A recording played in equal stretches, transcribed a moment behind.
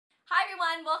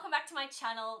everyone, welcome back to my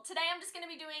channel. Today I'm just going to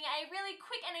be doing a really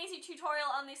quick and easy tutorial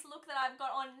on this look that I've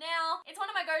got on now. It's one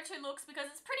of my go-to looks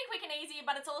because it's pretty quick and easy,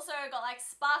 but it's also got like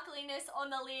sparkliness on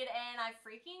the lid, and I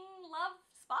freaking love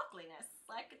sparkliness.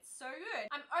 Like, it's so good.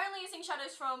 I'm only using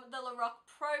shadows from the Lorac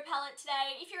Pro palette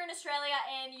today. If you're in Australia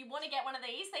and you want to get one of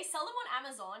these, they sell them on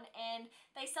Amazon and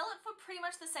they sell it for pretty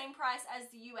much the same price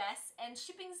as the US, and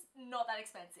shipping's not that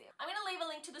expensive. I'm going to leave a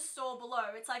link to the store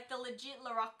below. It's like the legit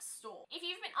Lorac store. If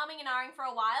you've been umming and ahhing for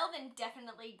a while, then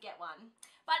definitely get one.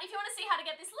 But if you want to see how to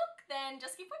get this look, then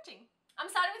just keep watching.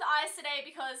 I'm starting with eyes today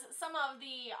because some of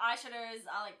the eyeshadows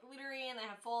are like glittery and they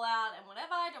have fallout and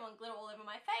whatever. I don't want glitter all over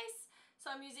my face. So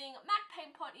I'm using MAC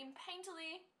Paint Pot in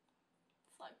Painterly.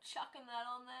 It's like chucking that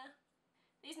on there.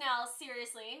 These nails,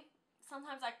 seriously,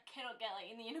 sometimes I cannot get like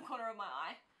in the inner corner of my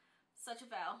eye. Such a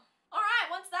fail.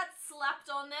 Alright, once that's slapped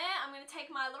on there, I'm going to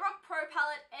take my Lorac Pro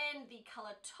palette and the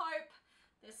colour Taupe,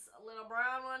 this little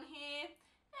brown one here,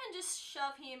 and just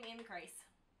shove him in the crease.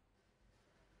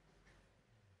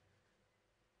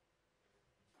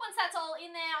 Once that's all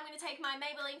in there, I'm going to take my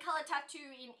Maybelline Colour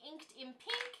Tattoo in Inked in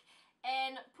Pink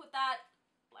and put that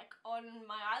like on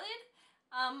my eyelid.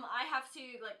 I have to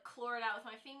like claw it out with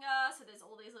my finger, so there's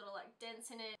all these little like dents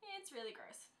in it. It's really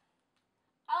gross.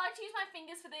 I like to use my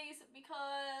fingers for these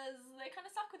because they kind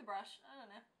of suck with a brush. I don't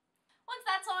know. Once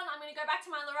that's on, I'm going to go back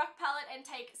to my Lorac palette and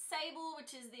take Sable,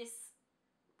 which is this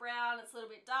brown, it's a little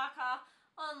bit darker,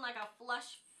 on like a fluffy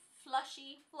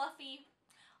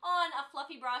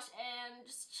brush, and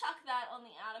just chuck that on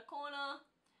the outer corner.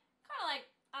 Kind of like,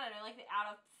 I don't know, like the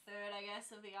outer third, I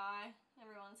guess, of the eye.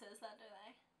 Everyone says that, don't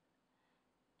they?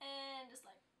 And just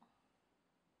like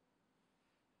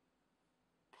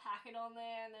pack it on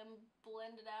there and then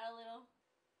blend it out a little.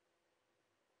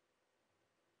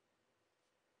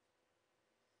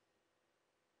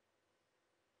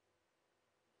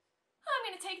 I'm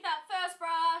going to take that first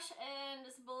brush and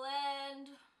just blend,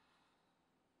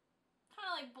 kind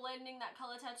of like blending that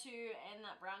colour tattoo and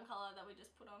that brown colour that we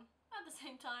just put on at the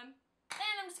same time.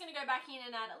 Then I'm just going to go back in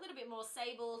and add a little bit more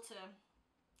Sable to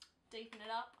deepen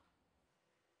it up.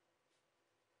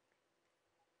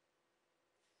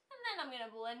 And then I'm going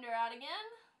to blend her out again.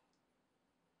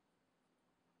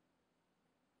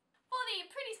 For the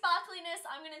pretty sparkliness,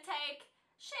 I'm going to take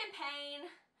Champagne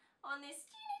on this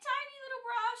teeny tiny little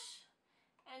brush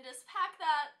and just pack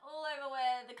that all over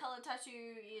where the colour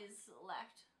tattoo is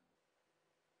left.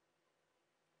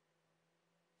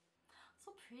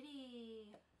 So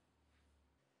pretty.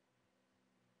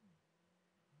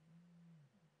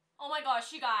 Oh my gosh,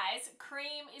 you guys,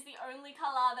 cream is the only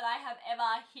colour that I have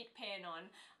ever hit pan on.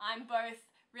 I'm both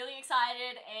really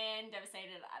excited and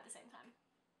devastated at the same time.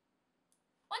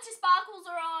 Once your sparkles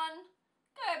are on,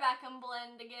 go back and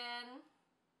blend again.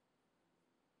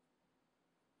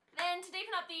 Then to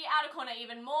deepen up the outer corner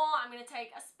even more, I'm going to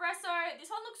take Espresso.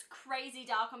 This one looks crazy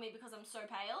dark on me because I'm so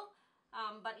pale.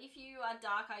 But if you are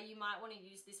darker, you might want to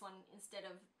use this one instead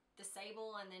of the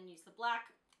Sable and then use the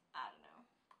black. I don't know.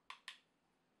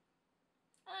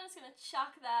 I'm just going to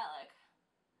chuck that like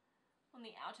on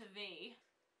the outer V.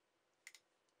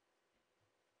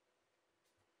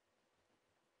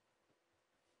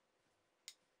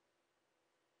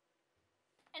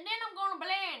 And then I'm going to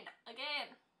blend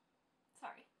again.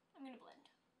 Sorry, I'm going to blend.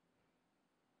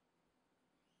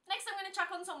 Next I'm going to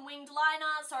chuck on some winged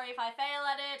liner. Sorry if I fail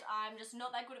at it. I'm just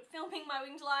not that good at filming my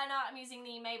winged liner. I'm using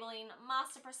the Maybelline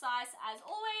Master Precise as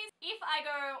always. If I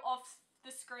go off the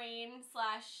screen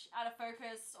slash out of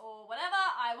focus or whatever,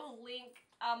 I will link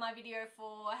my video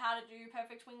for how to do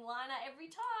perfect wing liner every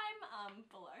time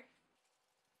below.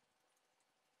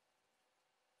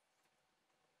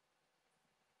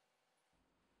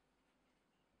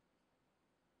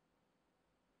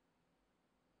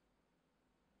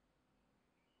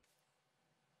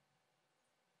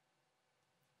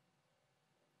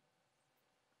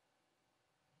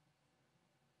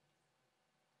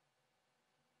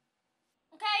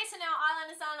 Okay, so now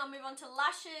eyeliner's done, I'll move on to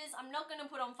lashes. I'm not going to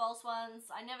put on false ones.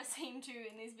 I never seem to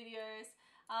in these videos.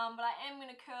 But I am going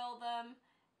to curl them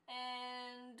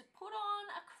and put on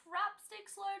a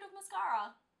crapsticks load of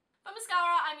mascara. For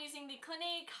mascara, I'm using the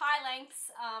Clinique High Lengths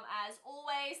as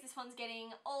always. This one's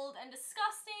getting old and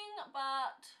disgusting,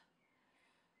 but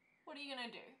what are you going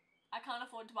to do? I can't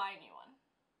afford to buy a new one.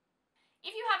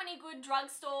 If you have any good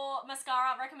drugstore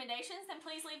mascara recommendations, then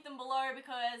please leave them below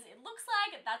because it looks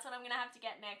like that's what I'm going to have to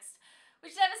get next,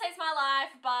 which devastates my life,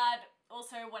 but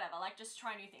also whatever, like just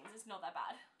try new things, it's not that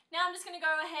bad. Now I'm just going to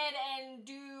go ahead and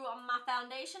do my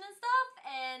foundation and stuff,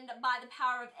 and by the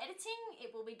power of editing,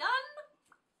 it will be done.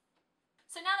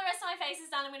 So now the rest of my face is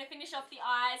done, I'm going to finish off the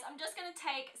eyes. I'm just going to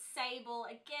take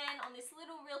Sable again on this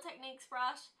little Real Techniques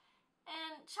brush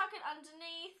and chuck it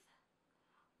underneath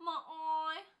my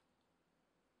eye.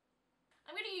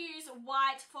 I'm going to use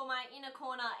white for my inner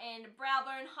corner and brow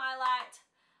bone highlight.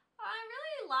 I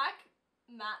really like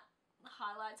matte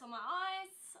highlights on my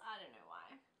eyes. I don't know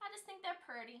why. I just think they're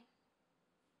pretty.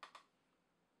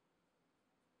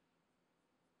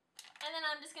 And then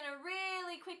I'm just going to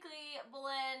really quickly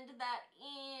blend that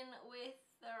in with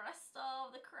the rest of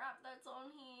the crap that's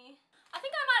on here. I think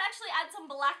I might actually add some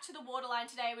black to the waterline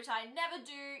today, which I never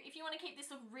do. If you want to keep this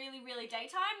look really, really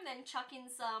daytime, then chuck in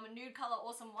some nude color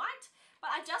or some white.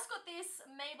 But I just got this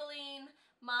Maybelline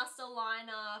Master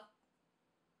Liner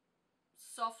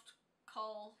Soft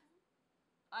Kohl.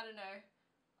 I don't know.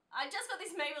 I just got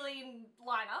this Maybelline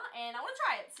liner and I want to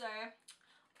try it, so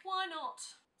why not?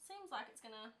 Seems like it's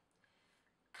going to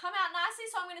come out nicely,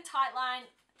 so I'm going to tightline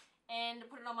and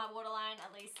put it on my waterline.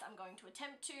 At least I'm going to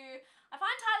attempt to. I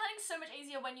find tightlining so much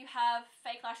easier when you have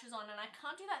fake lashes on, and I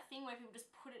can't do that thing where people just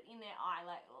put it in their eye,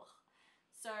 like, ugh.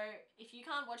 So if you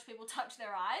can't watch people touch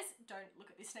their eyes, don't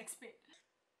look at this next bit.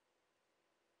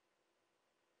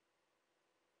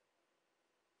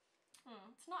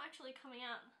 It's not actually coming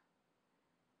out.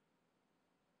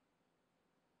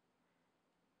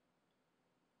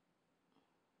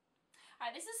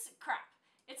 Alright, this is crap.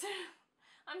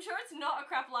 I'm sure it's not a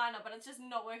crap liner, but it's just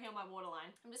not working on my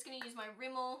waterline. I'm just going to use my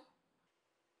Rimmel.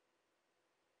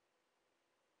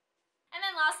 And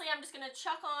then lastly, I'm just going to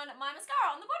chuck on my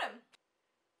mascara on the bottom.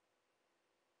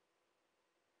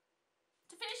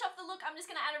 To finish off the look, I'm just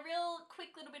going to add a real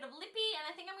quick little bit of lippy, and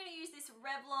I think I'm going to use this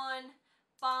Revlon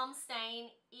Balm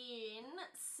Stain in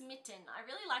Smitten. I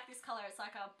really like this colour. It's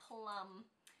like a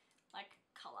plum, like,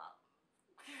 colour.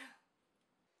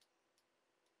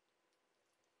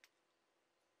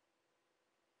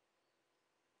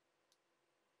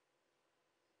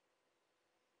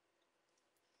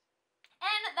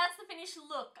 And that's the finished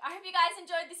look. I hope you guys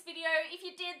enjoyed this video. If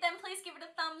you did, then please give it a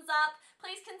thumbs up.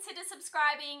 Please consider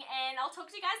subscribing, and I'll talk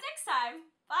to you guys next time.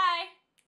 Bye!